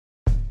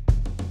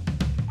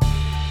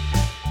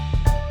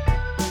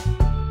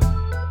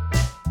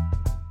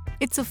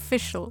It's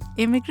official.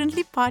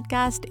 Immigrantly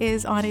Podcast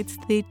is on its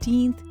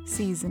 13th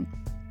season.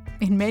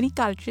 In many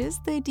cultures,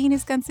 13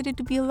 is considered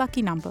to be a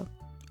lucky number.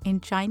 In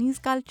Chinese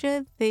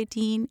culture,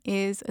 13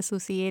 is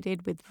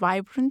associated with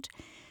vibrant,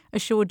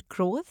 assured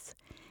growth.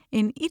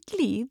 In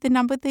Italy, the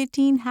number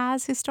 13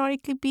 has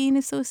historically been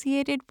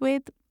associated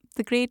with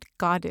the great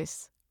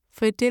goddess,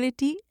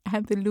 fertility,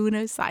 and the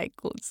lunar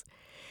cycles.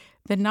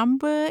 The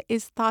number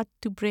is thought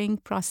to bring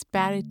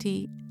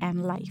prosperity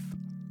and life.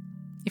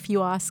 If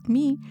you ask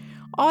me,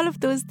 all of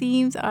those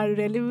themes are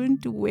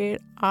relevant to where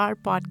our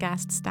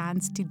podcast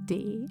stands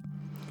today.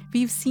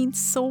 We've seen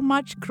so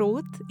much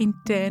growth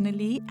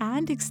internally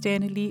and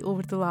externally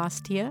over the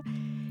last year.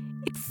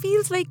 It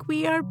feels like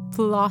we are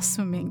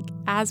blossoming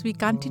as we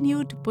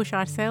continue to push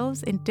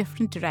ourselves in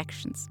different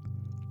directions.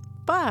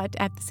 But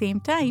at the same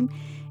time,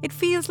 it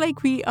feels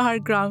like we are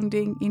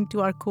grounding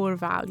into our core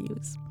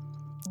values.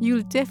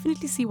 You'll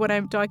definitely see what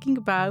I'm talking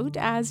about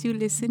as you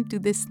listen to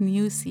this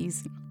new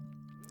season.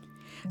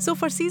 So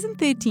for season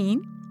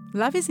 13,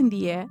 Love is in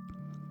the Air,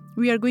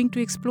 we are going to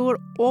explore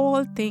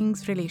all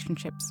things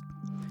relationships.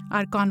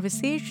 Our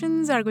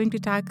conversations are going to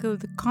tackle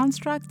the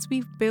constructs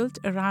we've built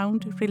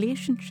around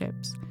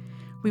relationships.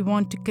 We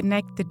want to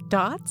connect the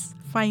dots,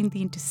 find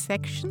the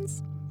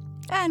intersections,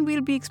 and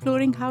we'll be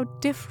exploring how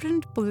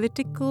different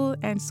political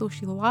and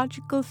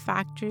sociological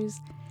factors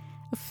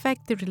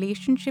affect the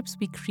relationships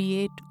we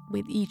create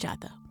with each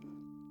other.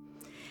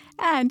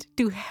 And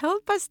to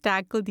help us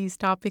tackle these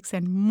topics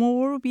and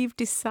more, we've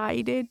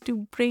decided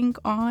to bring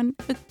on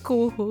a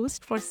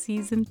co-host for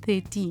season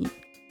 13.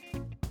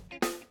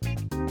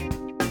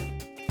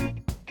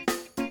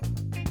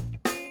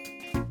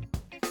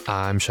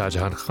 I'm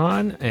Shahjehan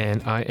Khan,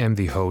 and I am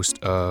the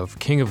host of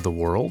King of the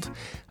World,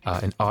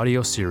 an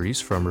audio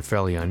series from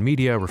Rifelion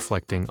Media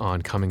reflecting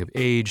on coming of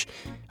age,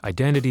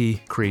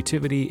 identity,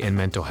 creativity, and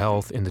mental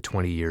health in the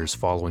 20 years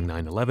following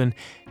 9/11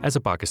 as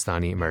a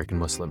Pakistani American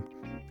Muslim.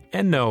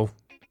 And no,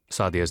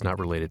 Saadia is not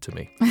related to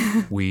me.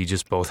 We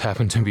just both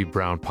happen to be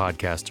brown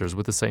podcasters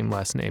with the same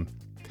last name.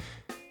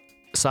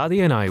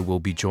 Saadia and I will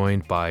be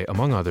joined by,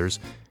 among others,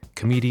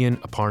 comedian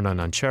Aparna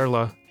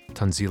Nancherla,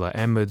 Tanzila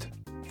Ahmed,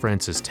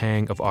 Francis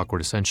Tang of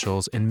Awkward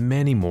Essentials, and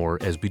many more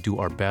as we do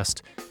our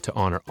best to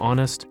honor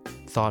honest,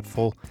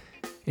 thoughtful,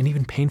 and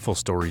even painful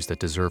stories that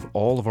deserve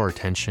all of our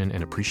attention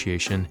and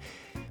appreciation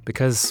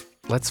because,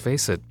 let's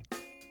face it,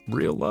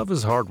 real love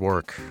is hard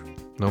work,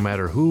 no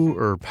matter who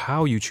or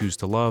how you choose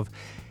to love,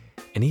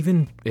 and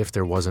even if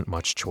there wasn't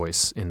much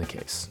choice in the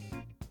case.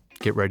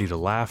 Get ready to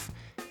laugh,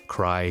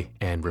 cry,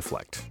 and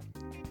reflect.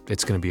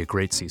 It's going to be a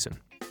great season.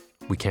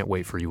 We can't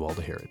wait for you all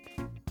to hear it.